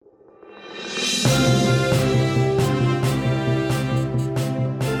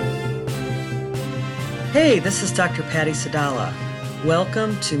Hey, this is Dr. Patty Sadala.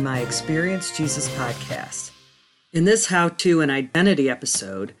 Welcome to my Experience Jesus podcast. In this how-to and identity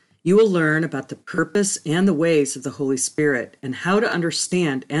episode, you will learn about the purpose and the ways of the Holy Spirit and how to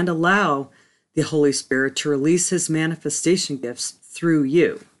understand and allow the Holy Spirit to release His manifestation gifts through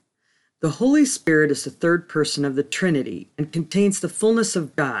you. The Holy Spirit is the third person of the Trinity and contains the fullness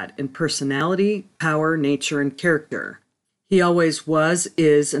of God in personality, power, nature, and character. He always was,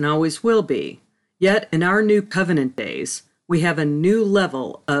 is, and always will be. Yet, in our new covenant days, we have a new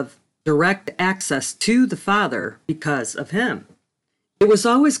level of direct access to the Father because of Him. It was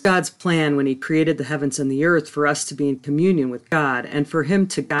always God's plan when He created the heavens and the earth for us to be in communion with God and for Him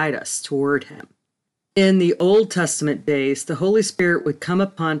to guide us toward Him. In the Old Testament days, the Holy Spirit would come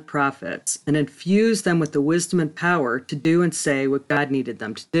upon prophets and infuse them with the wisdom and power to do and say what God needed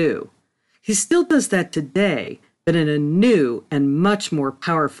them to do. He still does that today, but in a new and much more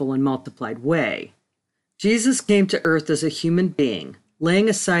powerful and multiplied way. Jesus came to earth as a human being, laying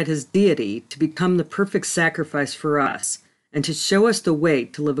aside His deity to become the perfect sacrifice for us and to show us the way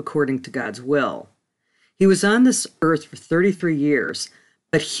to live according to God's will. He was on this earth for 33 years,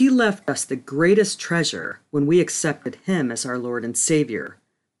 but He left us the greatest treasure when we accepted Him as our Lord and Savior,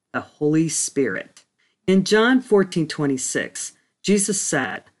 the Holy Spirit. In John 14:26, Jesus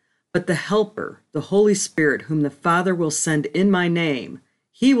said, "But the Helper, the Holy Spirit, whom the Father will send in my name,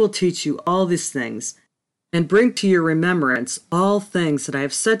 He will teach you all these things and bring to your remembrance all things that I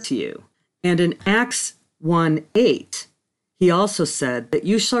have said to you." And in Acts 1:8, He also said that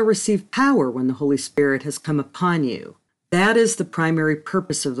you shall receive power when the Holy Spirit has come upon you. That is the primary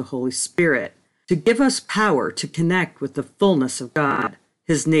purpose of the Holy Spirit, to give us power to connect with the fullness of God,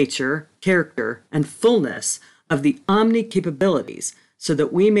 His nature, character, and fullness of the omni-capabilities, so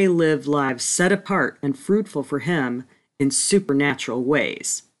that we may live lives set apart and fruitful for Him in supernatural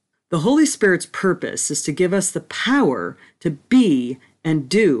ways. The Holy Spirit's purpose is to give us the power to be and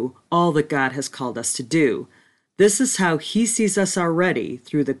do all that God has called us to do. This is how He sees us already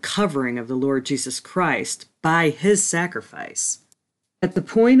through the covering of the Lord Jesus Christ by His sacrifice. At the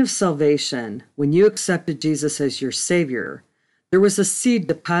point of salvation, when you accepted Jesus as your Savior, there was a seed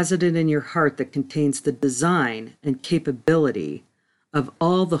deposited in your heart that contains the design and capability of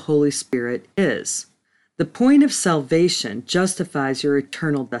all the Holy Spirit is. The point of salvation justifies your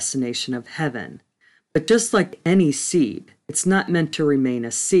eternal destination of heaven. But just like any seed, it's not meant to remain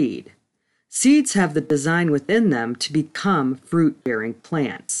a seed. Seeds have the design within them to become fruit-bearing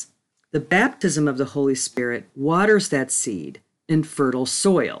plants. The baptism of the Holy Spirit waters that seed in fertile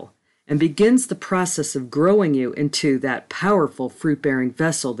soil and begins the process of growing you into that powerful fruit-bearing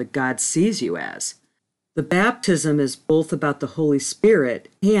vessel that God sees you as. The baptism is both about the Holy Spirit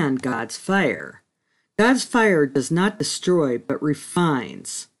and God's fire. God's fire does not destroy but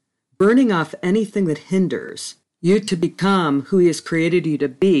refines, burning off anything that hinders you to become who He has created you to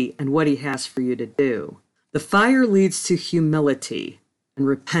be and what He has for you to do. The fire leads to humility and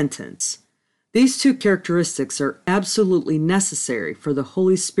repentance. These two characteristics are absolutely necessary for the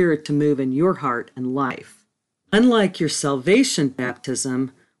Holy Spirit to move in your heart and life. Unlike your salvation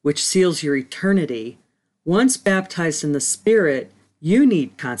baptism, which seals your eternity, once baptized in the Spirit, you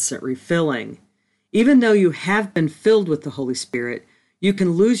need constant refilling. Even though you have been filled with the Holy Spirit, you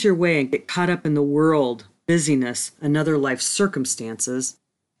can lose your way and get caught up in the world, busyness, and other life circumstances,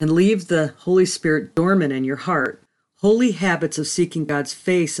 and leave the Holy Spirit dormant in your heart. Holy habits of seeking God's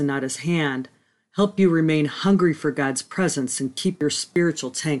face and not His hand help you remain hungry for God's presence and keep your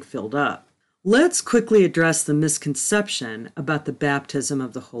spiritual tank filled up. Let's quickly address the misconception about the baptism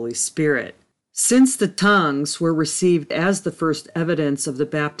of the Holy Spirit. Since the tongues were received as the first evidence of the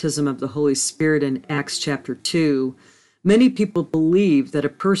baptism of the Holy Spirit in Acts chapter 2, many people believe that a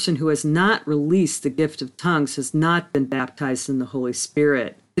person who has not released the gift of tongues has not been baptized in the Holy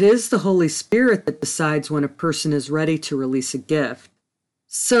Spirit. It is the Holy Spirit that decides when a person is ready to release a gift.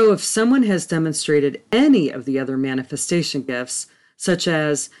 So if someone has demonstrated any of the other manifestation gifts, such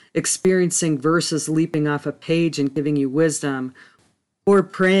as experiencing verses leaping off a page and giving you wisdom, or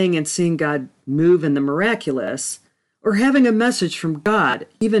praying and seeing God move in the miraculous, or having a message from God,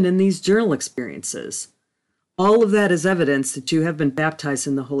 even in these journal experiences, all of that is evidence that you have been baptized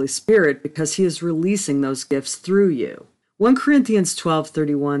in the Holy Spirit because He is releasing those gifts through you. 1 Corinthians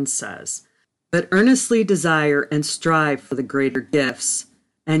 12:31 says, "But earnestly desire and strive for the greater gifts,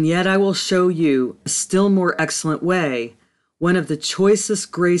 and yet I will show you a still more excellent way, one of the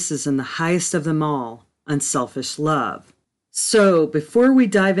choicest graces and the highest of them all, unselfish love." So, before we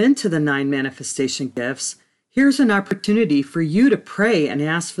dive into the 9 manifestation gifts, here's an opportunity for you to pray and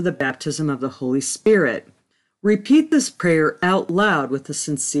ask for the baptism of the Holy Spirit. Repeat this prayer out loud with a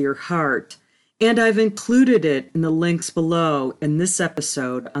sincere heart And I've included it in the links below in this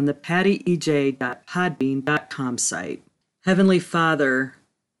episode on the pattyej.podbean.com site. Heavenly Father,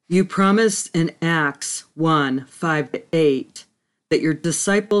 you promised in Acts 1:5-8 that your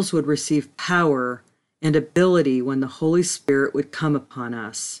disciples would receive power and ability when the Holy Spirit would come upon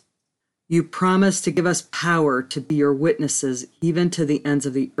us. You promised to give us power to be your witnesses even to the ends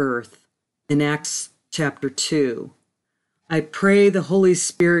of the earth in Acts chapter 2. I pray the Holy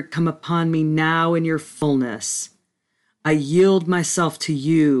Spirit come upon me now in your fullness. I yield myself to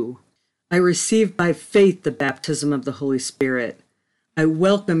you. I receive by faith the baptism of the Holy Spirit. I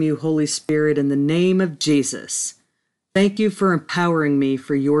welcome you, Holy Spirit, in the name of Jesus. Thank you for empowering me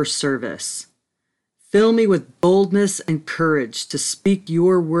for your service. Fill me with boldness and courage to speak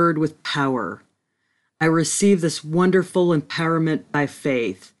your word with power. I receive this wonderful empowerment by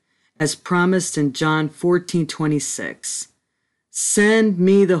faith, as promised in John 14:26. Send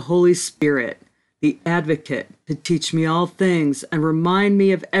me the Holy Spirit, the advocate, to teach me all things and remind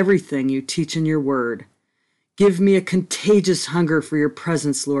me of everything you teach in your word. Give me a contagious hunger for your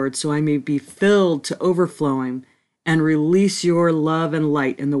presence, Lord, so I may be filled to overflowing and release your love and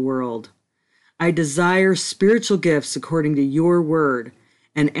light in the world. I desire spiritual gifts according to your word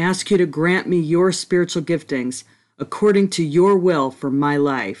and ask you to grant me your spiritual giftings according to your will for my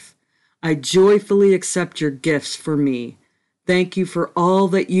life. I joyfully accept your gifts for me. Thank you for all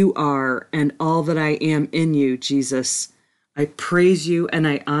that you are and all that I am in you, Jesus. I praise you and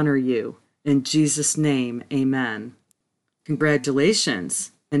I honor you. In Jesus' name, amen.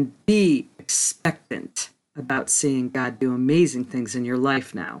 Congratulations, and be expectant about seeing God do amazing things in your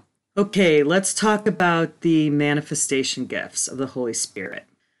life now. Okay, let's talk about the manifestation gifts of the Holy Spirit.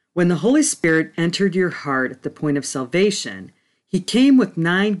 When the Holy Spirit entered your heart at the point of salvation, he came with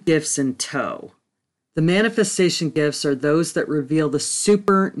 9 gifts in tow. The manifestation gifts are those that reveal the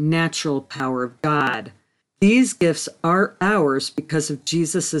supernatural power of God. These gifts are ours because of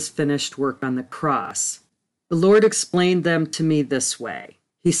Jesus' finished work on the cross. The Lord explained them to me this way.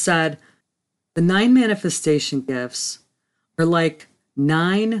 He said, the 9 manifestation gifts are like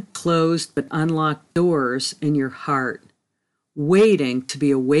 9 closed but unlocked doors in your heart, waiting to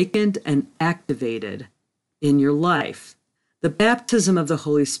be awakened and activated in your life. The baptism of the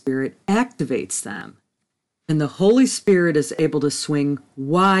Holy Spirit activates them. And the Holy Spirit is able to swing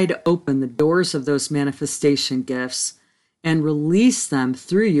wide open the doors of those manifestation gifts and release them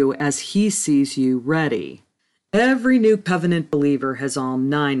through you as he sees you ready. Every new covenant believer has all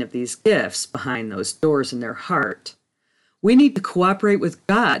 9 of these gifts behind those doors in their heart. We need to cooperate with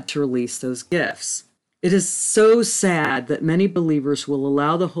God to release those gifts. It is so sad that many believers will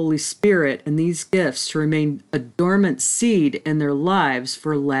allow the Holy Spirit and these gifts to remain a dormant seed in their lives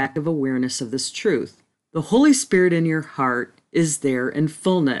for lack of awareness of this truth. The Holy Spirit in your heart is there in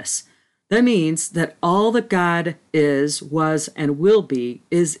fullness. That means that all that God is, was, and will be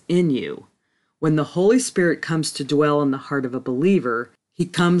is in you. When the Holy Spirit comes to dwell in the heart of a believer, he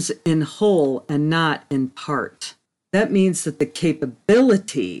comes in whole and not in part. That means that the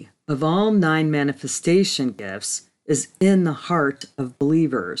capability of all 9 manifestation gifts is in the heart of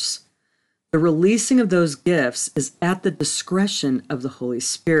believers. The releasing of those gifts is at the discretion of the Holy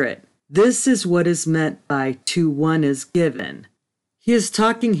Spirit. This is what is meant by "to one is given." He is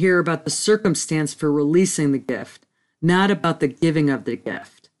talking here about the circumstance for releasing the gift, not about the giving of the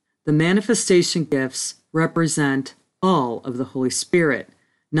gift. The manifestation gifts represent all of the Holy Spirit,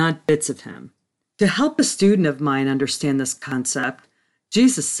 not bits of him. To help a student of mine understand this concept,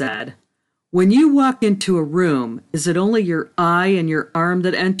 Jesus said, "When you walk into a room, is it only your eye and your arm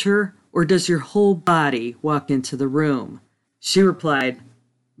that enter, or does your whole body walk into the room?" She replied,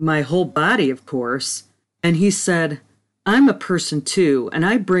 "My whole body, of course." And he said, "I'm a person too, and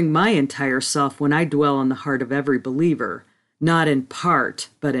I bring my entire self when I dwell in the heart of every believer, not in part,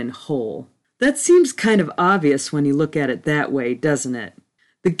 but in whole." That seems kind of obvious when you look at it that way, doesn't it?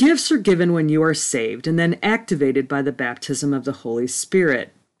 The gifts are given when you are saved and then activated by the baptism of the Holy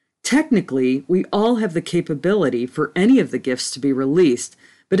Spirit. Technically, we all have the capability for any of the gifts to be released,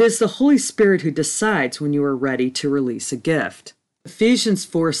 but it is the Holy Spirit who decides when you are ready to release a gift. Ephesians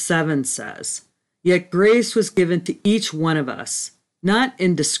 4:7 says, "Yet grace was given to each one of us, not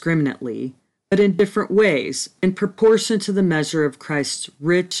indiscriminately, but in different ways, in proportion to the measure of Christ's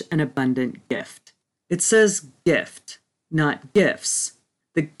rich and abundant gift." It says gift, not gifts.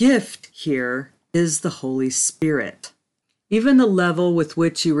 The gift here is the Holy Spirit. Even the level with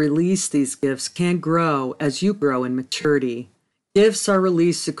which you release these gifts can grow as you grow in maturity. Gifts are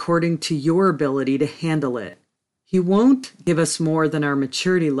released according to your ability to handle it. He won't give us more than our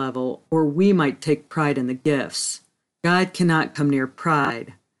maturity level, or we might take pride in the gifts. God cannot come near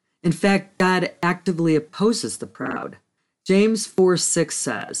pride. In fact, God actively opposes the proud. James 4:6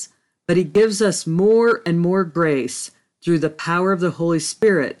 says, "But he gives us more and more grace through the power of the Holy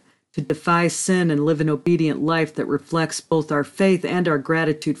Spirit to defy sin and live an obedient life that reflects both our faith and our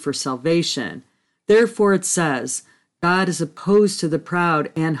gratitude for salvation. Therefore it says, God is opposed to the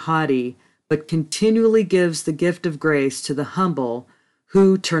proud and haughty, but continually gives the gift of grace to the humble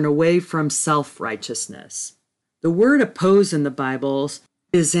who turn away from self-righteousness." The word oppose in the Bible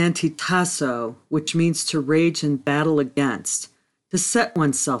is antitasso, which means to rage in battle against, to set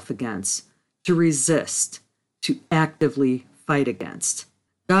oneself against, to resist, to actively fight against.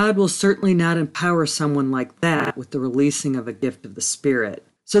 God will certainly not empower someone like that with the releasing of a gift of the Spirit.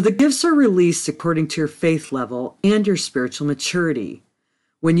 So the gifts are released according to your faith level and your spiritual maturity.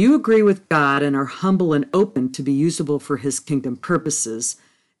 When you agree with God and are humble and open to be usable for His kingdom purposes,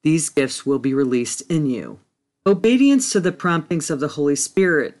 these gifts will be released in you. Obedience to the promptings of the Holy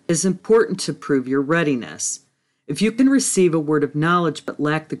Spirit is important to prove your readiness. If you can receive a word of knowledge but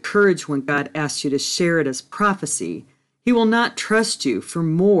lack the courage when God asks you to share it as prophecy, He will not trust you for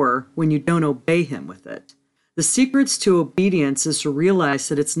more when you don't obey Him with it. The secrets to obedience is to realize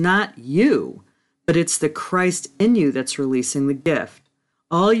that it's not you, but it's the Christ in you that's releasing the gift.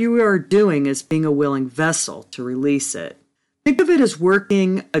 All you are doing is being a willing vessel to release it. Think of it as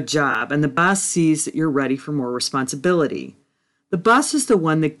working a job, and the boss sees that you're ready for more responsibility. The boss is the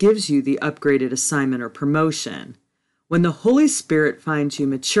one that gives you the upgraded assignment or promotion. When the Holy Spirit finds you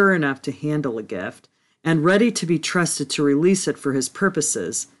mature enough to handle a gift and ready to be trusted to release it for His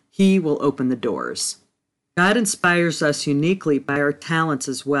purposes, He will open the doors. God inspires us uniquely by our talents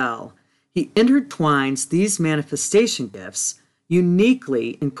as well. He intertwines these manifestation gifts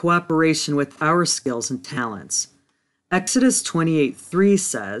uniquely in cooperation with our skills and talents. Exodus 28:3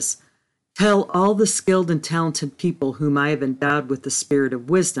 says, "Tell all the skilled and talented people whom I have endowed with the spirit of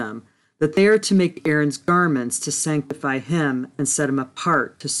wisdom that they are to make Aaron's garments to sanctify him and set him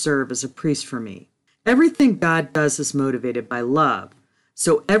apart to serve as a priest for me." Everything God does is motivated by love,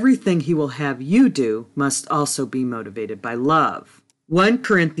 so everything He will have you do must also be motivated by love. 1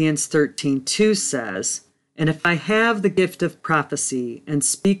 Corinthians 13:2 says, "And if I have the gift of prophecy and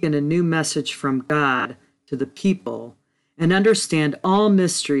speak in a new message from God to the people, and understand all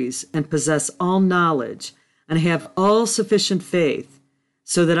mysteries and possess all knowledge, and have all sufficient faith,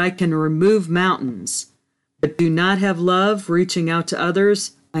 so that I can remove mountains, but do not have love reaching out to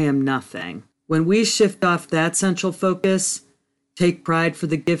others, I am nothing." When we shift off that central focus, take pride for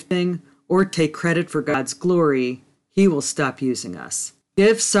the gifting, or take credit for God's glory, He will stop using us.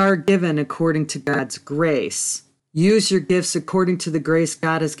 Gifts are given according to God's grace. Use your gifts according to the grace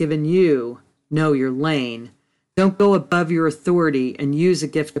God has given you. Know your lane. Don't go above your authority and use a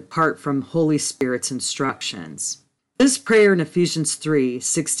gift apart from Holy Spirit's instructions. This prayer in Ephesians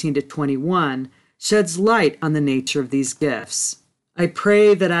 3:16-21 sheds light on the nature of these gifts. "I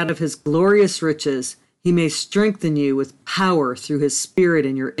pray that out of His glorious riches He may strengthen you with power through His Spirit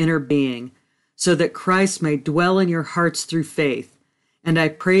in your inner being, so that Christ may dwell in your hearts through faith. And I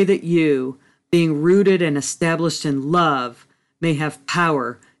pray that you, being rooted and established in love, may have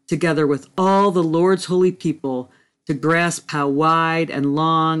power, together with all the Lord's holy people, to grasp how wide and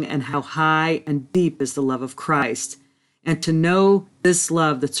long and how high and deep is the love of Christ, and to know this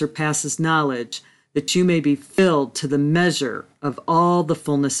love that surpasses knowledge, that you may be filled to the measure of all the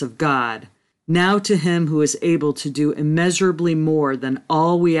fullness of God. Now to Him who is able to do immeasurably more than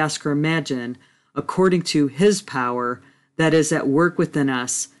all we ask or imagine, according to His power that is at work within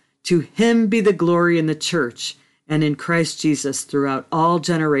us, to Him be the glory in the church and in Christ Jesus throughout all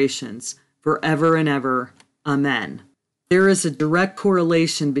generations, forever and ever. Amen." There is a direct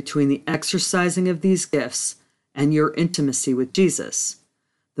correlation between the exercising of these gifts and your intimacy with Jesus.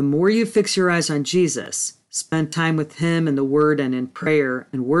 The more you fix your eyes on Jesus, spend time with Him in the Word and in prayer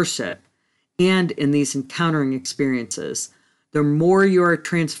and worship, and in these encountering experiences, the more you are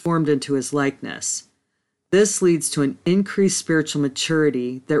transformed into His likeness. This leads to an increased spiritual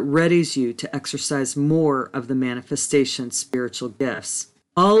maturity that readies you to exercise more of the manifestation spiritual gifts.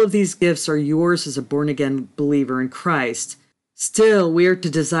 All of these gifts are yours as a born-again believer in Christ. Still, we are to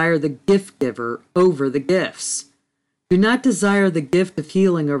desire the gift giver over the gifts. Do not desire the gift of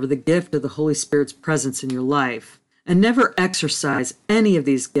healing over the gift of the Holy Spirit's presence in your life. And never exercise any of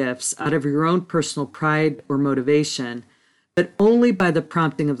these gifts out of your own personal pride or motivation, but only by the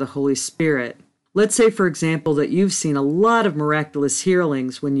prompting of the Holy Spirit. Let's say, for example, that you've seen a lot of miraculous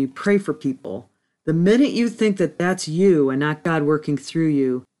healings when you pray for people. The minute you think that that's you and not God working through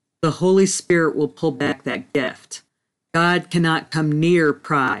you, the Holy Spirit will pull back that gift. God cannot come near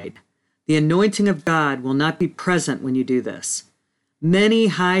pride. The anointing of God will not be present when you do this. Many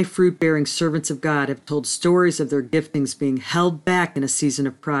high fruit-bearing servants of God have told stories of their giftings being held back in a season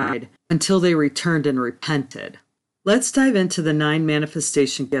of pride until they returned and repented. Let's dive into the 9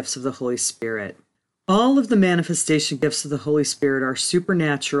 manifestation gifts of the Holy Spirit. All of the manifestation gifts of the Holy Spirit are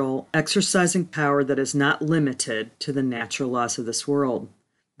supernatural, exercising power that is not limited to the natural laws of this world.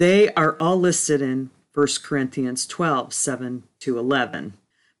 They are all listed in 1 Corinthians 12, 7-11.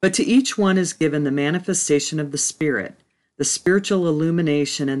 But to each one is given the manifestation of the Spirit, the spiritual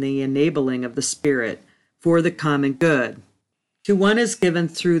illumination and the enabling of the Spirit for the common good. To one is given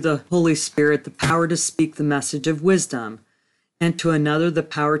through the Holy Spirit the power to speak the message of wisdom, and to another the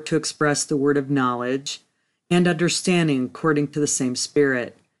power to express the word of knowledge and understanding according to the same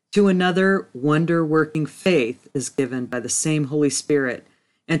Spirit. To another, wonder-working faith is given by the same Holy Spirit,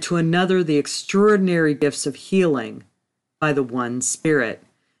 and to another the extraordinary gifts of healing by the one Spirit,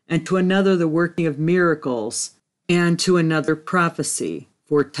 and to another the working of miracles, and to another prophecy,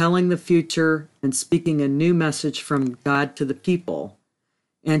 foretelling the future and speaking a new message from God to the people,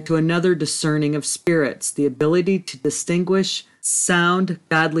 and to another discerning of spirits, the ability to distinguish sound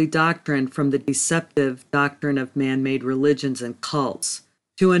godly doctrine from the deceptive doctrine of man-made religions and cults,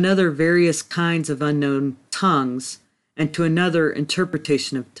 to another various kinds of unknown tongues, and to another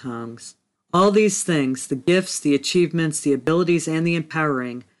interpretation of tongues. All these things, the gifts, the achievements, the abilities, and the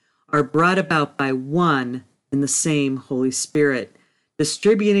empowering, are brought about by one and the same Holy Spirit,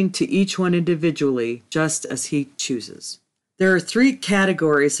 distributing to each one individually just as he chooses. There are 3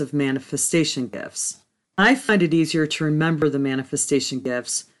 categories of manifestation gifts. I find it easier to remember the manifestation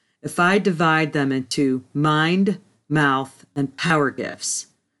gifts if I divide them into mind, mouth, and power gifts.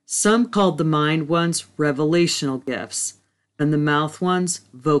 Some called the mind ones revelational gifts, and the mouth ones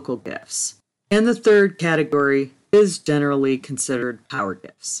vocal gifts. And the 3rd category is generally considered power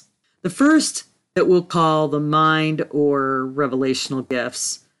gifts. The first that we'll call the mind or revelational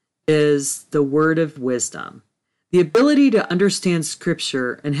gifts is the word of wisdom, the ability to understand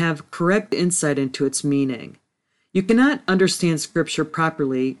Scripture and have correct insight into its meaning. You cannot understand Scripture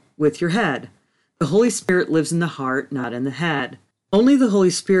properly with your head. The Holy Spirit lives in the heart, not in the head. Only the Holy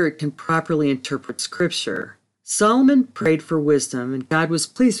Spirit can properly interpret Scripture. Solomon prayed for wisdom, and God was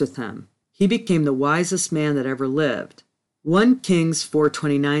pleased with him. He became the wisest man that ever lived. 1 Kings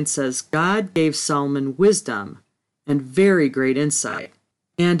 4:29 says, God gave Solomon wisdom and very great insight,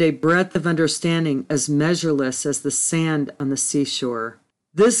 and a breadth of understanding as measureless as the sand on the seashore.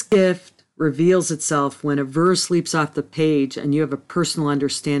 This gift reveals itself when a verse leaps off the page and you have a personal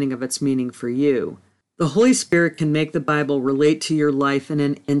understanding of its meaning for you. The Holy Spirit can make the Bible relate to your life in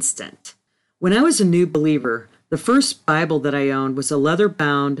an instant. When I was a new believer, the first Bible that I owned was a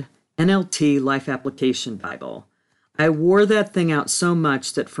leather-bound NLT Life Application Bible. I wore that thing out so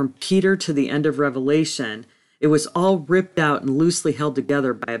much that from Peter to the end of Revelation, it was all ripped out and loosely held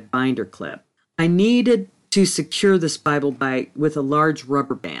together by a binder clip. I needed to secure this Bible with a large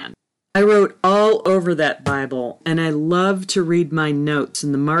rubber band. I wrote all over that Bible, and I loved to read my notes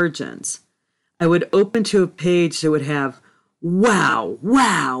in the margins. I would open to a page that would have wow,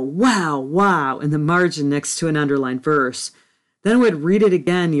 wow, wow, wow in the margin next to an underlined verse. Then I would read it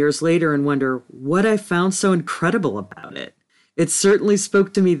again years later and wonder what I found so incredible about it. It certainly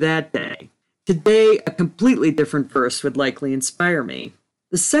spoke to me that day. Today, a completely different verse would likely inspire me.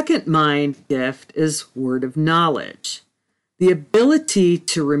 The second mind gift is word of knowledge. The ability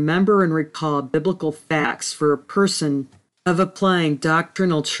to remember and recall biblical facts for a person of applying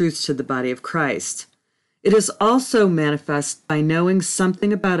doctrinal truths to the body of Christ. It is also manifest by knowing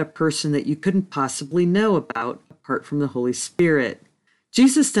something about a person that you couldn't possibly know about apart from the Holy Spirit.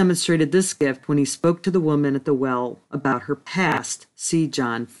 Jesus demonstrated this gift when he spoke to the woman at the well about her past. See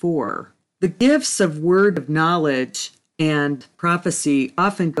John 4. The gifts of word of knowledge and prophecy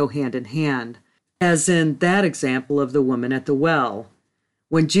often go hand in hand, as in that example of the woman at the well.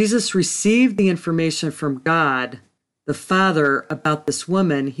 When Jesus received the information from God, the Father, about this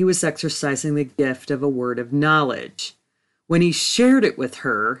woman, he was exercising the gift of a word of knowledge. When he shared it with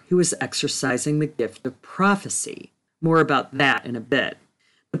her, he was exercising the gift of prophecy. More about that in a bit.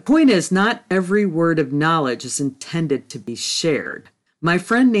 The point is, not every word of knowledge is intended to be shared. My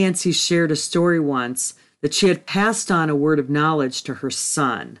friend Nancy shared a story once that she had passed on a word of knowledge to her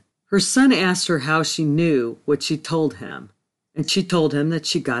son. Her son asked her how she knew what she told him, and she told him that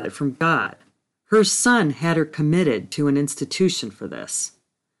she got it from God. Her son had her committed to an institution for this.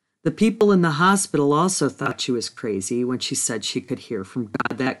 The people in the hospital also thought she was crazy when she said she could hear from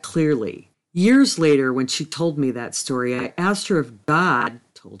God that clearly. Years later, when she told me that story, I asked her if God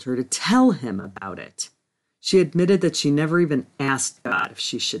told her to tell him about it. She admitted that she never even asked God if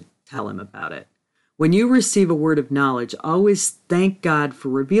she should tell him about it. When you receive a word of knowledge, always thank God for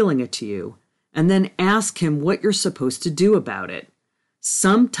revealing it to you, and then ask Him what you're supposed to do about it.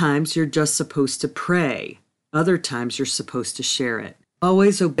 Sometimes you're just supposed to pray. Other times you're supposed to share it.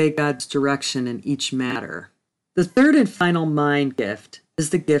 Always obey God's direction in each matter. The third and final mind gift is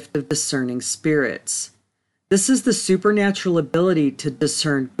the gift of discerning spirits. This is the supernatural ability to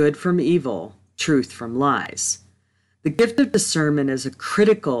discern good from evil, truth from lies. The gift of discernment is a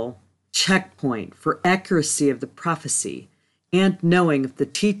critical checkpoint for accuracy of the prophecy and knowing if the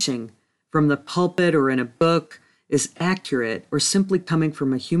teaching from the pulpit or in a book is accurate or simply coming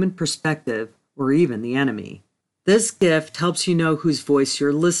from a human perspective or even the enemy. This gift helps you know whose voice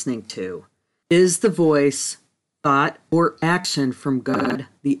you're listening to. Is the voice, thought, or action from God,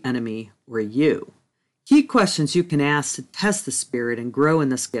 the enemy, or you? Key questions you can ask to test the Spirit and grow in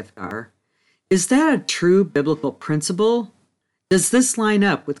this gift are, is that a true biblical principle? Does this line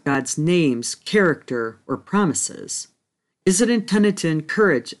up with God's names, character, or promises? Is it intended to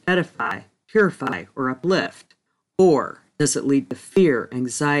encourage, edify, purify, or uplift? Or does it lead to fear,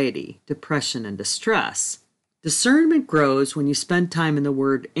 anxiety, depression, and distress? Discernment grows when you spend time in the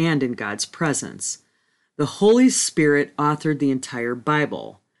Word and in God's presence. The Holy Spirit authored the entire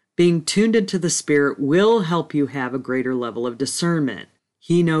Bible. Being tuned into the Spirit will help you have a greater level of discernment.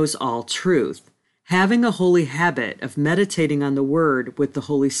 He knows all truth. Having a holy habit of meditating on the Word with the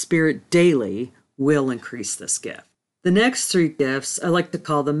Holy Spirit daily will increase this gift. The next three gifts I like to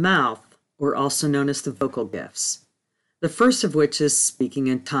call the mouth, or also known as the vocal gifts. The first of which is speaking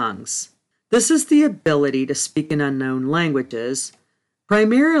in tongues. This is the ability to speak in unknown languages.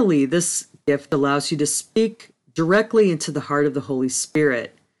 Primarily, this gift allows you to speak directly into the heart of the Holy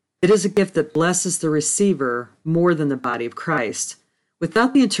Spirit. It is a gift that blesses the receiver more than the body of Christ.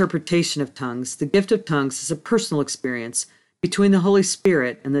 Without the interpretation of tongues, the gift of tongues is a personal experience between the Holy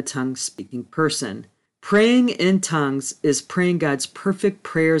Spirit and the tongue-speaking person. Praying in tongues is praying God's perfect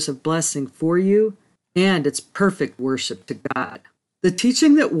prayers of blessing for you, and it's perfect worship to God. The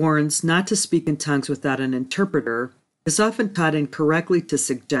teaching that warns not to speak in tongues without an interpreter is often taught incorrectly to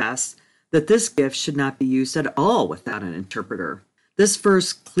suggest that this gift should not be used at all without an interpreter. This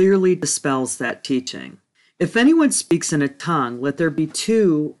verse clearly dispels that teaching. If anyone speaks in a tongue, let there be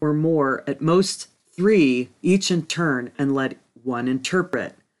two or more, at most three, each in turn, and let one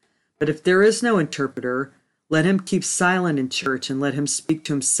interpret. But if there is no interpreter, let him keep silent in church and let him speak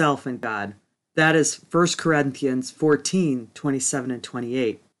to himself and God. That is 1 Corinthians 14:27 and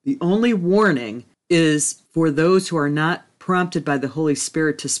 28. The only warning is for those who are not prompted by the Holy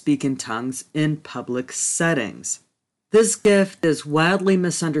Spirit to speak in tongues in public settings. This gift is wildly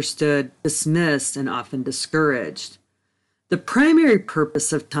misunderstood, dismissed, and often discouraged. The primary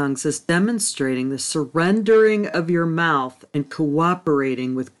purpose of tongues is demonstrating the surrendering of your mouth and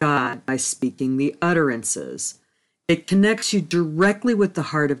cooperating with God by speaking the utterances. It connects you directly with the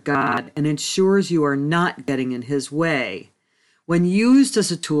heart of God and ensures you are not getting in His way. When used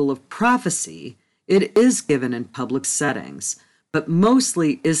as a tool of prophecy, it is given in public settings, but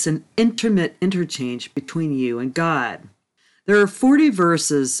mostly is an intimate interchange between you and God. There are 40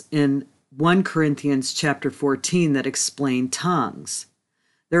 verses in 1 Corinthians chapter 14 that explain tongues.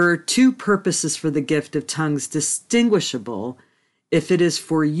 There are two purposes for the gift of tongues distinguishable if it is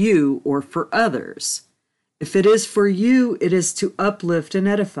for you or for others. If it is for you, it is to uplift and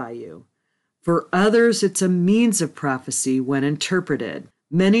edify you. For others, it's a means of prophecy when interpreted.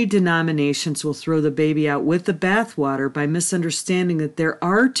 Many denominations will throw the baby out with the bathwater by misunderstanding that there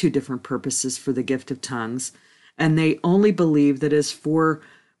are two different purposes for the gift of tongues, and they only believe that it is for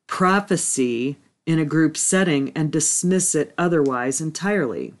prophecy in a group setting and dismiss it otherwise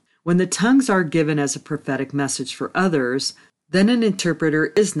entirely. When the tongues are given as a prophetic message for others, then an interpreter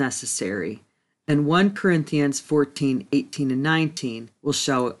is necessary, and 1 Corinthians 14:18 and 19 will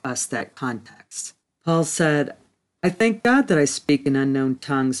show us that context. Paul said, I thank God that I speak in unknown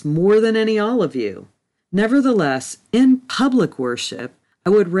tongues more than all of you. Nevertheless, in public worship, I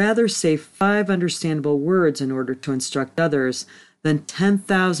would rather say 5 understandable words in order to instruct others than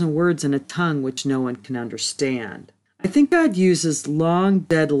 10,000 words in a tongue which no one can understand. I think God uses long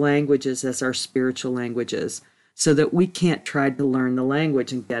dead languages as our spiritual languages so that we can't try to learn the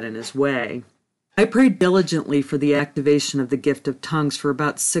language and get in His way. I prayed diligently for the activation of the gift of tongues for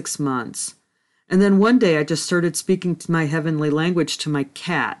about 6 months. And then one day I just started speaking to my heavenly language to my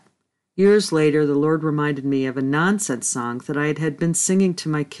cat. Years later, the Lord reminded me of a nonsense song that I had been singing to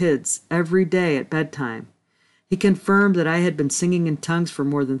my kids every day at bedtime. He confirmed that I had been singing in tongues for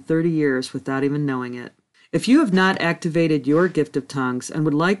more than 30 years without even knowing it. If you have not activated your gift of tongues and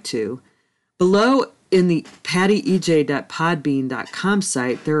would like to, below in the pattyej.podbean.com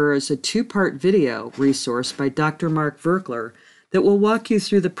site, there is a 2-part video resource by Dr. Mark Virkler that will walk you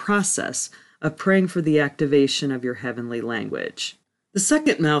through the process of praying for the activation of your heavenly language. The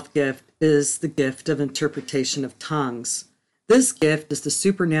second mouth gift is the gift of interpretation of tongues. This gift is the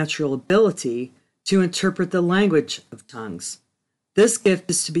supernatural ability to interpret the language of tongues. This gift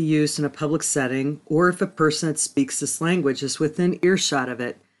is to be used in a public setting or if a person that speaks this language is within earshot of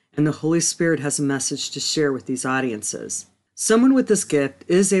it and the Holy Spirit has a message to share with these audiences. Someone with this gift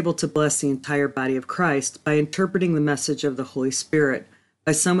is able to bless the entire body of Christ by interpreting the message of the Holy Spirit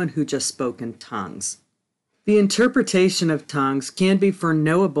by someone who just spoke in tongues. The interpretation of tongues can be for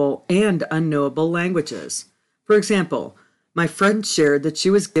knowable and unknowable languages. For example, my friend shared that she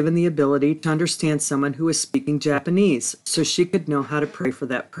was given the ability to understand someone who was speaking Japanese so she could know how to pray for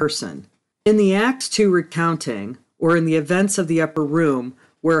that person. In the Acts 2 recounting, or in the events of the upper room,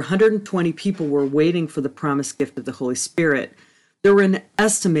 where 120 people were waiting for the promised gift of the Holy Spirit, there were an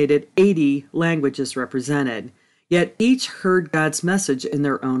estimated 80 languages represented, yet each heard God's message in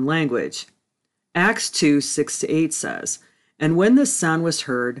their own language. Acts 2, 6-8 says, "And when this sound was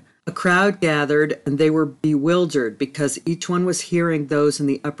heard, a crowd gathered, and they were bewildered because each one was hearing those in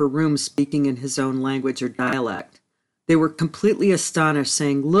the upper room speaking in his own language or dialect. They were completely astonished,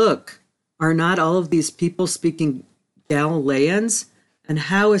 saying, 'Look, are not all of these people speaking Galileans? And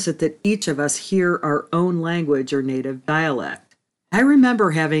how is it that each of us hear our own language or native dialect?'" I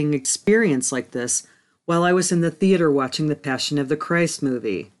remember having an experience like this while I was in the theater watching the Passion of the Christ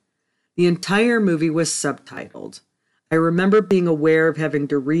movie. The entire movie was subtitled. I remember being aware of having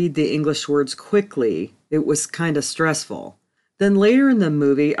to read the English words quickly. It was kind of stressful. Then later in the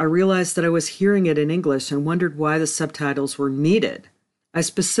movie, I realized that I was hearing it in English and wondered why the subtitles were needed. I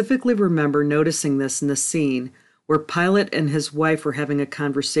specifically remember noticing this in the scene where Pilate and his wife were having a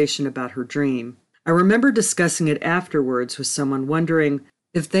conversation about her dream. I remember discussing it afterwards with someone, wondering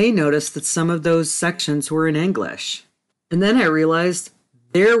if they noticed that some of those sections were in English. And then I realized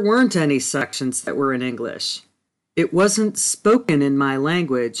there weren't any sections that were in English. It wasn't spoken in my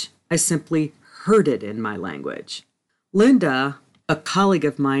language. I simply heard it in my language. Linda, a colleague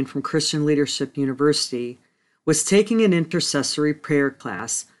of mine from Christian Leadership University, was taking an intercessory prayer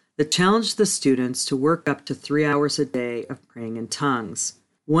class that challenged the students to work up to 3 hours a day of praying in tongues.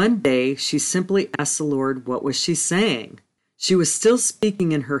 One day, she simply asked the Lord what was she saying. She was still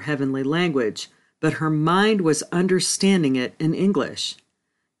speaking in her heavenly language, but her mind was understanding it in English.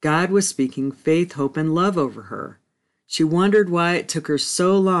 God was speaking faith, hope, and love over her. She wondered why it took her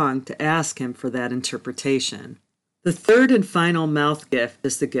so long to ask him for that interpretation. The third and final mouth gift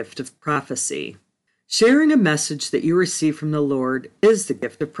is the gift of prophecy. Sharing a message that you receive from the Lord is the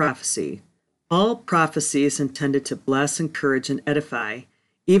gift of prophecy. All prophecy is intended to bless, encourage, and edify,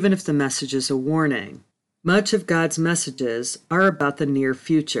 even if the message is a warning. Much of God's messages are about the near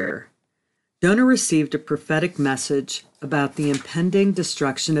future. Jonah received a prophetic message about the impending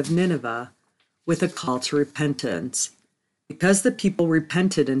destruction of Nineveh with a call to repentance. Because the people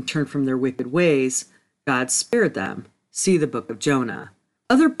repented and turned from their wicked ways, God spared them. See the book of Jonah.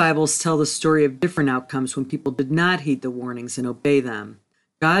 Other Bibles tell the story of different outcomes when people did not heed the warnings and obey them.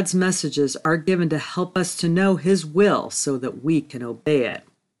 God's messages are given to help us to know His will so that we can obey it.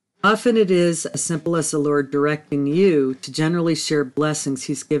 Often it is as simple as the Lord directing you to generally share blessings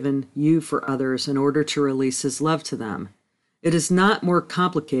He's given you for others in order to release His love to them. It is not more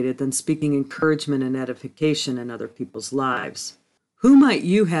complicated than speaking encouragement and edification in other people's lives. Who might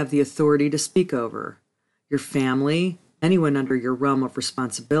you have the authority to speak over? Your family, anyone under your realm of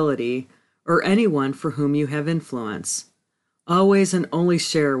responsibility, or anyone for whom you have influence. Always and only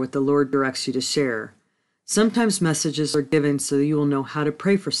share what the Lord directs you to share. Sometimes messages are given so you will know how to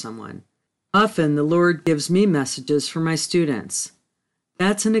pray for someone. Often the Lord gives me messages for my students.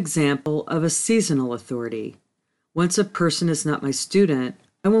 That's an example of a seasonal authority. Once a person is not my student,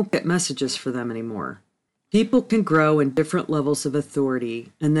 I won't get messages for them anymore. People can grow in different levels of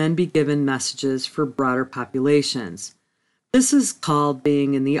authority and then be given messages for broader populations. This is called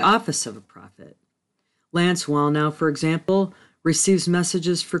being in the office of a prophet. Lance Wallnau, for example, receives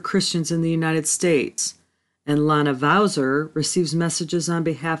messages for Christians in the United States, and Lana Vauser receives messages on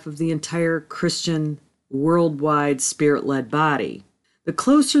behalf of the entire Christian worldwide spirit-led body. The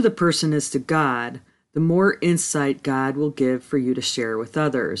closer the person is to God, the more insight God will give for you to share with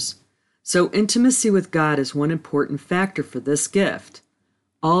others. So intimacy with God is one important factor for this gift.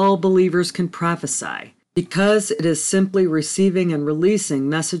 All believers can prophesy because it is simply receiving and releasing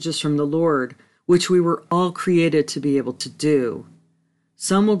messages from the Lord, which we were all created to be able to do.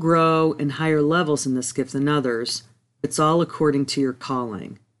 Some will grow in higher levels in this gift than others. It's all according to your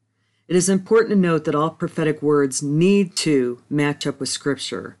calling. It is important to note that all prophetic words need to match up with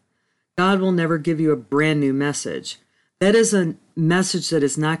Scripture. God will never give you a brand new message. That is a message that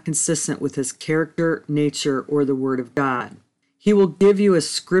is not consistent with His character, nature, or the Word of God. He will give you a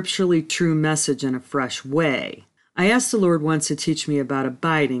scripturally true message in a fresh way. I asked the Lord once to teach me about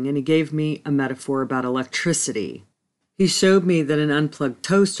abiding, and He gave me a metaphor about electricity. He showed me that an unplugged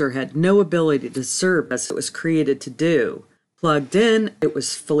toaster had no ability to serve as it was created to do. Plugged in, it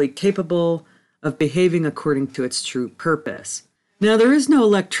was fully capable of behaving according to its true purpose. Now, there is no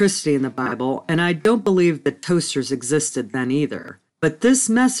electricity in the Bible, and I don't believe that toasters existed then either. But this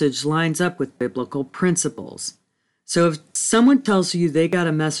message lines up with biblical principles. So if someone tells you they got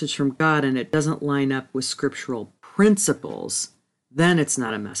a message from God and it doesn't line up with scriptural principles, then it's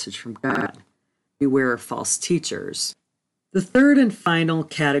not a message from God. Beware of false teachers. The third and final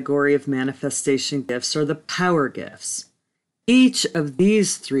category of manifestation gifts are the power gifts. Each of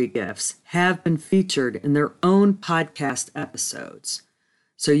these three gifts have been featured in their own podcast episodes,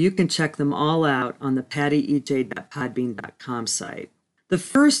 so you can check them all out on the pattyej.podbean.com site. The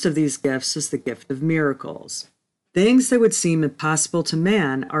first of these gifts is the gift of miracles. Things that would seem impossible to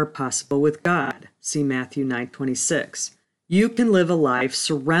man are possible with God. See Matthew 9:26. You can live a life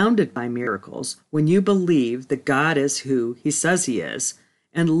surrounded by miracles when you believe that God is who He says He is,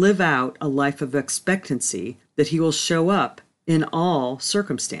 and live out a life of expectancy that He will show up in all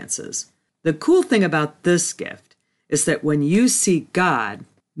circumstances. The cool thing about this gift is that when you see God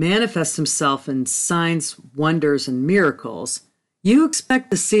manifest Himself in signs, wonders, and miracles, you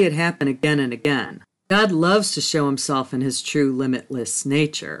expect to see it happen again and again. God loves to show Himself in His true limitless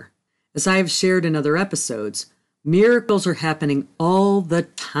nature. As I have shared in other episodes, miracles are happening all the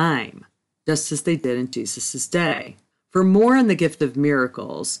time, just as they did in Jesus' day. For more on the gift of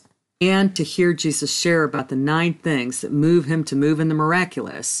miracles, and to hear Jesus share about the 9 things that move Him to move in the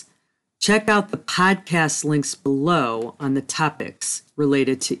miraculous, check out the podcast links below on the topics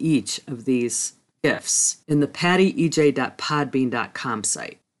related to each of these gifts in the pattyej.podbean.com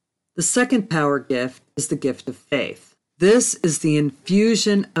site. The second power gift is the gift of faith. This is the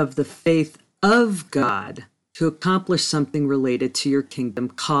infusion of the faith of God to accomplish something related to your kingdom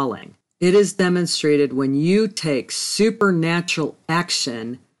calling. It is demonstrated when you take supernatural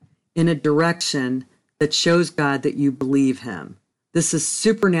action in a direction that shows God that you believe Him. This is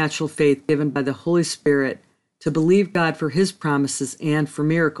supernatural faith given by the Holy Spirit to believe God for His promises and for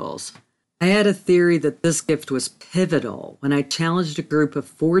miracles. I had a theory that this gift was pivotal when I challenged a group of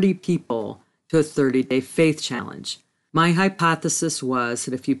 40 people to a 30-day faith challenge. My hypothesis was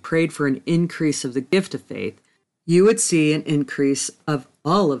that if you prayed for an increase of the gift of faith, you would see an increase of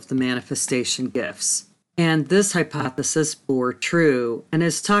all of the manifestation gifts. And this hypothesis bore true and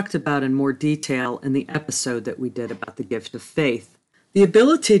is talked about in more detail in the episode that we did about the gift of faith. The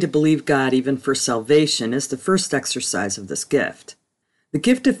ability to believe God even for salvation is the first exercise of this gift. The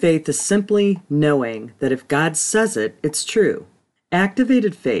gift of faith is simply knowing that if God says it, it's true.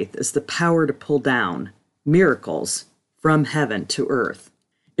 Activated faith is the power to pull down miracles from heaven to earth.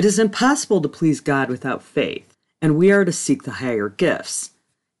 It is impossible to please God without faith, and we are to seek the higher gifts.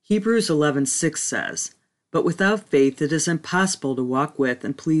 Hebrews 11:6 says, "But without faith it is impossible to walk with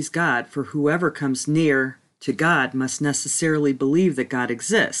and please God, for whoever comes near to God must necessarily believe that God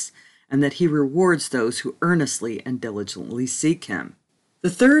exists, and that He rewards those who earnestly and diligently seek Him." The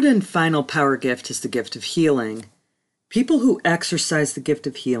third and final power gift is the gift of healing. People who exercise the gift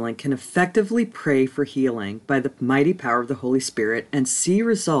of healing can effectively pray for healing by the mighty power of the Holy Spirit and see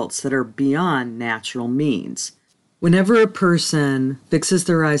results that are beyond natural means. Whenever a person fixes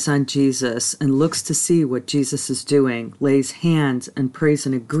their eyes on Jesus and looks to see what Jesus is doing, lays hands and prays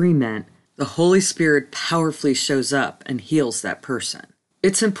in agreement, the Holy Spirit powerfully shows up and heals that person.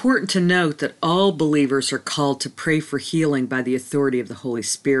 It's important to note that all believers are called to pray for healing by the authority of the Holy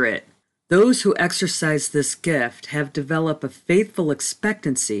Spirit. Those who exercise this gift have developed a faithful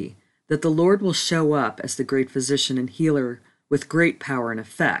expectancy that the Lord will show up as the great physician and healer with great power and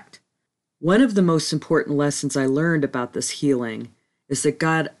effect. One of the most important lessons I learned about this healing is that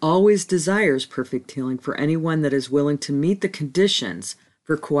God always desires perfect healing for anyone that is willing to meet the conditions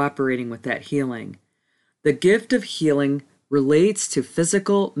for cooperating with that healing. The gift of healing relates to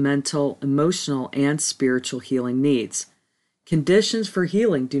physical, mental, emotional, and spiritual healing needs. Conditions for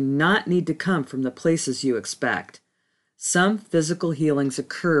healing do not need to come from the places you expect. Some physical healings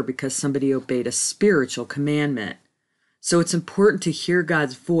occur because somebody obeyed a spiritual commandment. So it's important to hear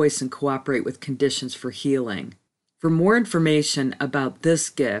God's voice and cooperate with conditions for healing. For more information about this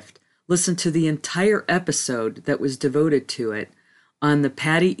gift, listen to the entire episode that was devoted to it on the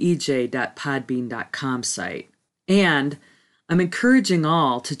pattyej.podbean.com site. And I'm encouraging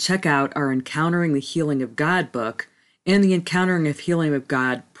all to check out our Encountering the Healing of God book and the Encountering of Healing of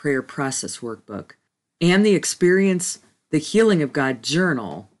God prayer process workbook and the Experience the Healing of God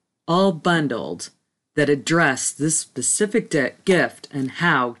journal, all bundled, that address this specific gift and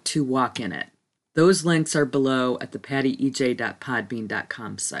how to walk in it. Those links are below at the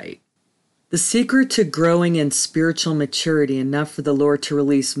pattyej.podbean.com site. The secret to growing in spiritual maturity enough for the Lord to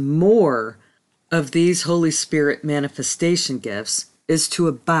release more of these Holy Spirit manifestation gifts is to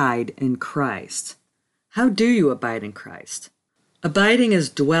abide in Christ. How do you abide in Christ? Abiding is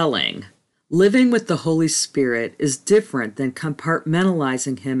dwelling. Living with the Holy Spirit is different than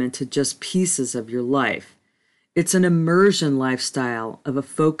compartmentalizing Him into just pieces of your life. It's an immersion lifestyle of a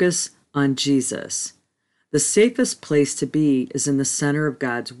focus on Jesus. The safest place to be is in the center of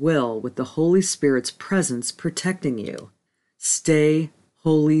God's will with the Holy Spirit's presence protecting you. Stay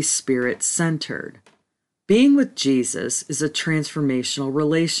Holy Spirit centered. Being with Jesus is a transformational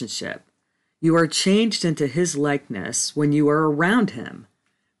relationship. You are changed into His likeness when you are around Him.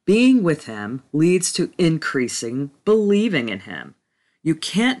 Being with Him leads to increasing believing in Him. You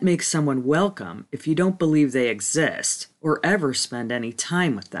can't make someone welcome if you don't believe they exist or ever spend any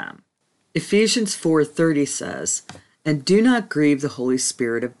time with them. Ephesians 4:30 says, "And do not grieve the Holy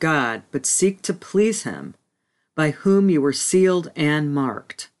Spirit of God, but seek to please Him, by whom you were sealed and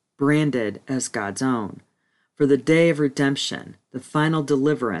marked, branded as God's own, for the day of redemption, the final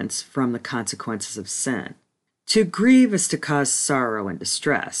deliverance from the consequences of sin." To grieve is to cause sorrow and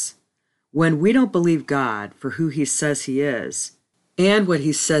distress. When we don't believe God for who He says He is and what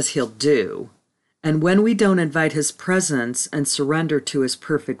He says He'll do, and when we don't invite His presence and surrender to His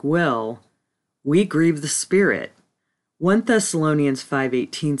perfect will, we grieve the Spirit. 1 Thessalonians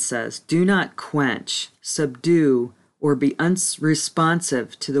 5:18 says, "Do not quench, subdue, or be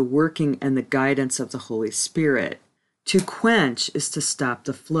unresponsive to the working and the guidance of the Holy Spirit." To quench is to stop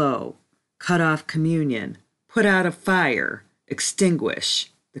the flow, cut off communion, put out a fire,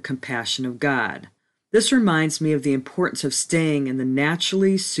 extinguish the compassion of God. This reminds me of the importance of staying in the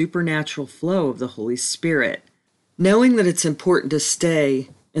naturally supernatural flow of the Holy Spirit. Knowing that it's important to stay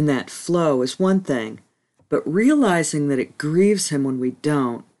in that flow is one thing, but realizing that it grieves Him when we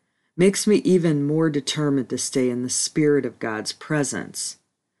don't makes me even more determined to stay in the Spirit of God's presence.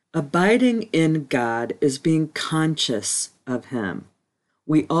 Abiding in God is being conscious of Him.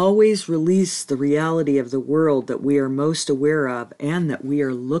 We always release the reality of the world that we are most aware of and that we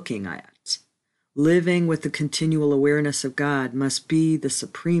are looking at. Living with the continual awareness of God must be the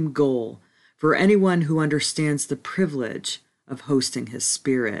supreme goal for anyone who understands the privilege of hosting His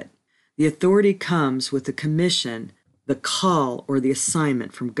Spirit. The authority comes with the commission, the call, or the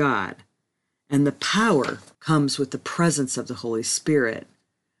assignment from God, and the power comes with the presence of the Holy Spirit.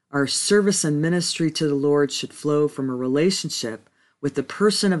 Our service and ministry to the Lord should flow from a relationship with the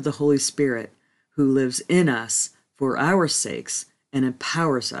person of the Holy Spirit who lives in us for our sakes and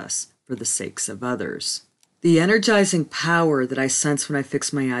empowers us for the sakes of others. The energizing power that I sense when I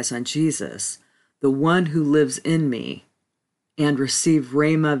fix my eyes on Jesus, the one who lives in me, and receive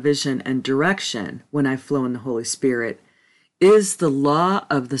Rhema vision and direction when I flow in the Holy Spirit, is the law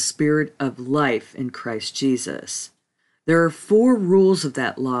of the Spirit of life in Christ Jesus. There are 4 rules of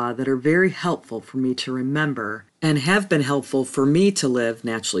that law that are very helpful for me to remember and have been helpful for me to live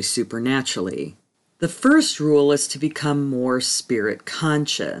naturally supernaturally. The first rule is to become more spirit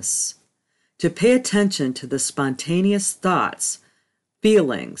conscious, to pay attention to the spontaneous thoughts,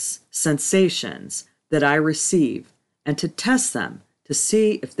 feelings, sensations that I receive, and to test them to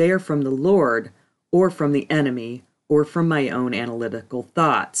see if they are from the Lord or from the enemy or from my own analytical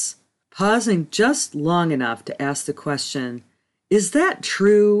thoughts. Pausing just long enough to ask the question, "Is that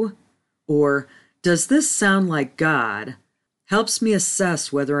true?" or "Does this sound like God?" helps me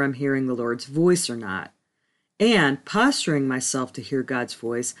assess whether I'm hearing the Lord's voice or not. And posturing myself to hear God's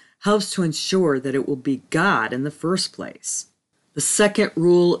voice helps to ensure that it will be God in the first place. The second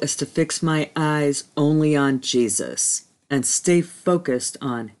rule is to fix my eyes only on Jesus and stay focused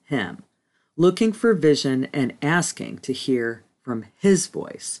on Him, looking for vision and asking to hear from His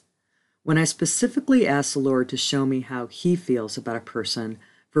voice. When I specifically ask the Lord to show me how He feels about a person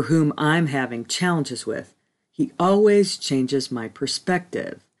for whom I'm having challenges with, He always changes my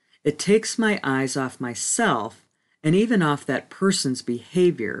perspective. It takes my eyes off myself and even off that person's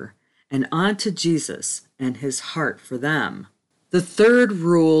behavior and onto Jesus and His heart for them. The third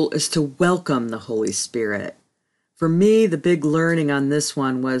rule is to welcome the Holy Spirit. For me, the big learning on this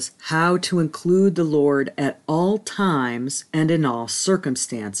one was how to include the Lord at all times and in all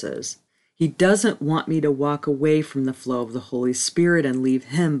circumstances. He doesn't want me to walk away from the flow of the Holy Spirit and leave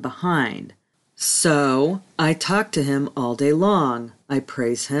Him behind. So I talk to him all day long. I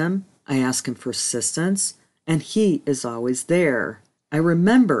praise him, I ask him for assistance, and he is always there. I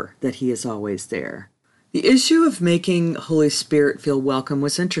remember that he is always there. The issue of making Holy Spirit feel welcome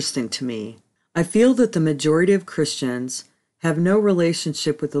was interesting to me. I feel that the majority of Christians have no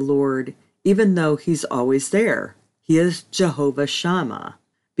relationship with the Lord, even though he's always there. He is Jehovah Shammah,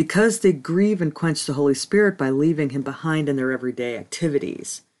 because they grieve and quench the Holy Spirit by leaving him behind in their everyday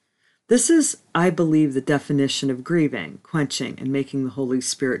activities. This is, I believe, the definition of grieving, quenching, and making the Holy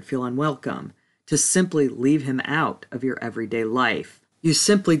Spirit feel unwelcome, to simply leave him out of your everyday life. You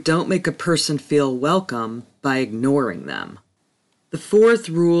simply don't make a person feel welcome by ignoring them. The fourth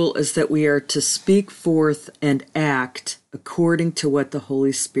rule is that we are to speak forth and act according to what the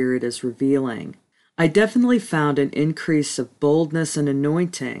Holy Spirit is revealing. I definitely found an increase of boldness and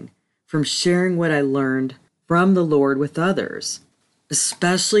anointing from sharing what I learned from the Lord with others,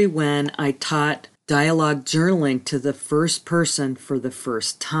 especially when I taught dialogue journaling to the first person for the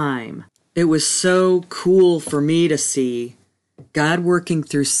first time. It was so cool for me to see God working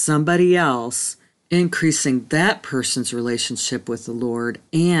through somebody else, increasing that person's relationship with the Lord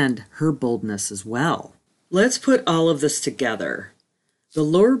and her boldness as well. Let's put all of this together. The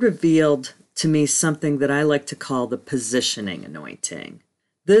Lord revealed to me something that I like to call the positioning anointing.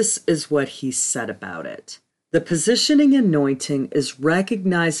 This is what he said about it. The positioning anointing is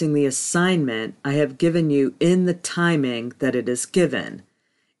recognizing the assignment I have given you in the timing that it is given.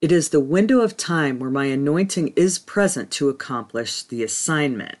 It is the window of time where my anointing is present to accomplish the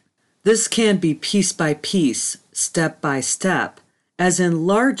assignment. This can be piece by piece, step by step, as in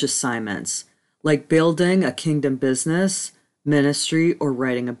large assignments, like building a kingdom business, ministry, or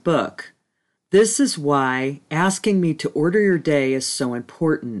writing a book. This is why asking me to order your day is so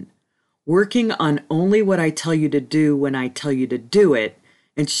important. Working on only what I tell you to do when I tell you to do it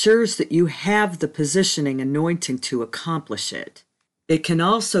ensures that you have the positioning anointing to accomplish it. It can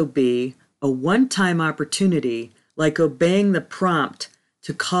also be a one-time opportunity, like obeying the prompt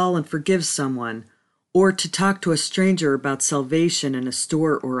to call and forgive someone, or to talk to a stranger about salvation in a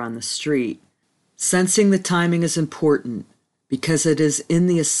store or on the street. Sensing the timing is important because it is in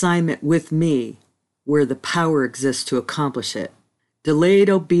the assignment with me where the power exists to accomplish it. Delayed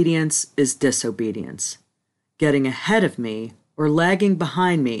obedience is disobedience. Getting ahead of me or lagging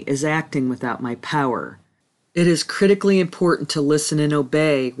behind me is acting without my power. It is critically important to listen and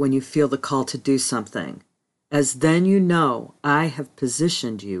obey when you feel the call to do something, as then you know I have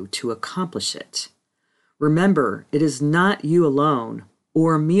positioned you to accomplish it. Remember, it is not you alone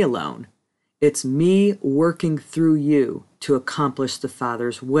or me alone. It's me working through you to accomplish the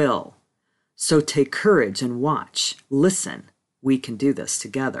Father's will. So take courage and watch, listen. We can do this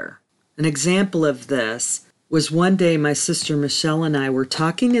together. An example of this was one day my sister Michelle and I were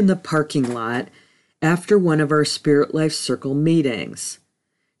talking in the parking lot after one of our Spirit Life Circle meetings.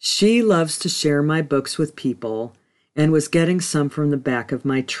 She loves to share my books with people and was getting some from the back of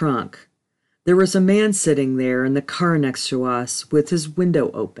my trunk. There was a man sitting there in the car next to us with his window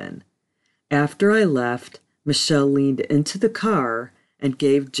open. After I left, Michelle leaned into the car and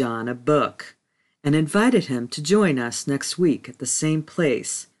gave John a book and invited him to join us next week at the same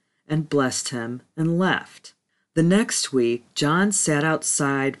place and blessed him and left. The next week, John sat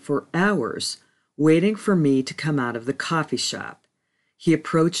outside for hours waiting for me to come out of the coffee shop. He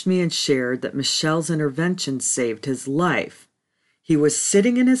approached me and shared that Michelle's intervention saved his life. He was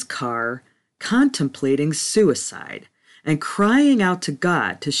sitting in his car contemplating suicide and crying out to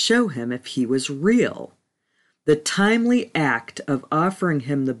God to show him if he was real. The timely act of offering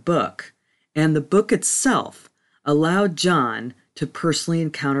him the book and the book itself allowed John to personally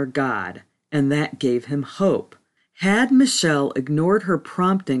encounter God, and that gave him hope. Had Michelle ignored her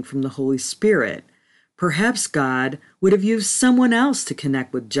prompting from the Holy Spirit, perhaps God would have used someone else to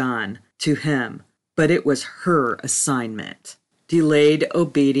connect with John to him, but it was her assignment. Delayed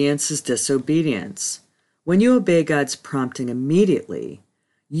obedience is disobedience. When you obey God's prompting immediately,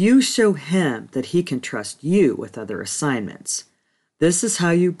 you show him that he can trust you with other assignments. This is how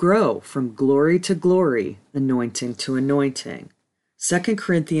you grow from glory to glory, anointing to anointing. 2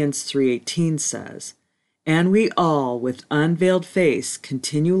 Corinthians 3:18 says, "And we all, with unveiled face,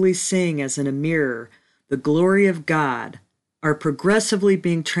 continually seeing as in a mirror the glory of God, are progressively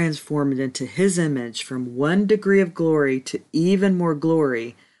being transformed into his image from one degree of glory to even more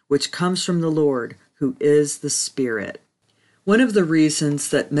glory, which comes from the Lord, who is the Spirit." One of the reasons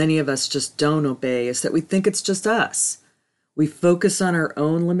that many of us just don't obey is that we think it's just us. We focus on our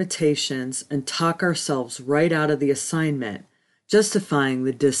own limitations and talk ourselves right out of the assignment, justifying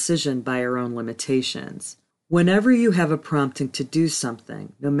the decision by our own limitations. Whenever you have a prompting to do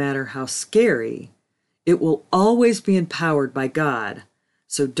something, no matter how scary, it will always be empowered by God.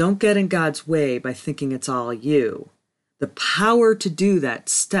 So don't get in God's way by thinking it's all you. The power to do that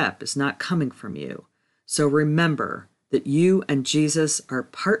step is not coming from you. So remember that you and Jesus are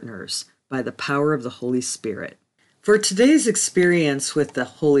partners by the power of the Holy Spirit. For today's experience with the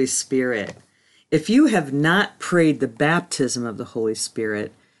Holy Spirit, if you have not prayed the baptism of the Holy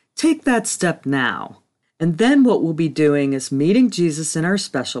Spirit, take that step now. And then what we'll be doing is meeting Jesus in our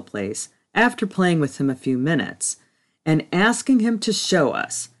special place after playing with him a few minutes and asking him to show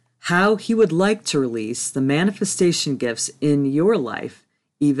us how he would like to release the manifestation gifts in your life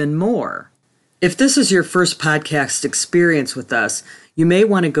even more. If this is your first podcast experience with us, you may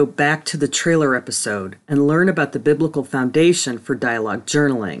want to go back to the trailer episode and learn about the biblical foundation for dialogue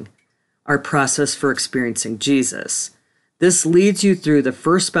journaling, our process for experiencing Jesus. This leads you through the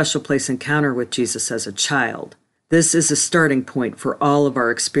first special place encounter with Jesus as a child. This is a starting point for all of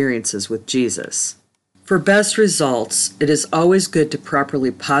our experiences with Jesus. For best results, it is always good to properly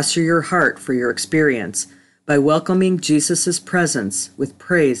posture your heart for your experience by welcoming Jesus' presence with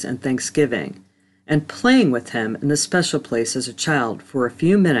praise and thanksgiving, and playing with him in the special place as a child for a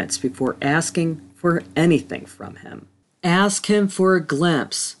few minutes before asking for anything from him. Ask him for a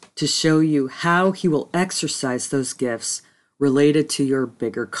glimpse to show you how he will exercise those gifts related to your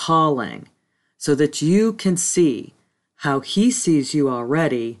bigger calling, so that you can see how he sees you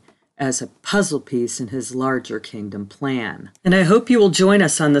already as a puzzle piece in his larger kingdom plan. And I hope you will join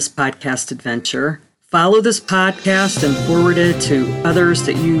us on this podcast adventure. Follow this podcast and forward it to others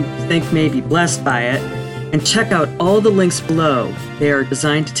that you think may be blessed by it, and check out all the links below. They are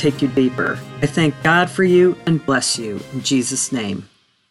designed to take you deeper. I thank God for you and bless you in Jesus' name.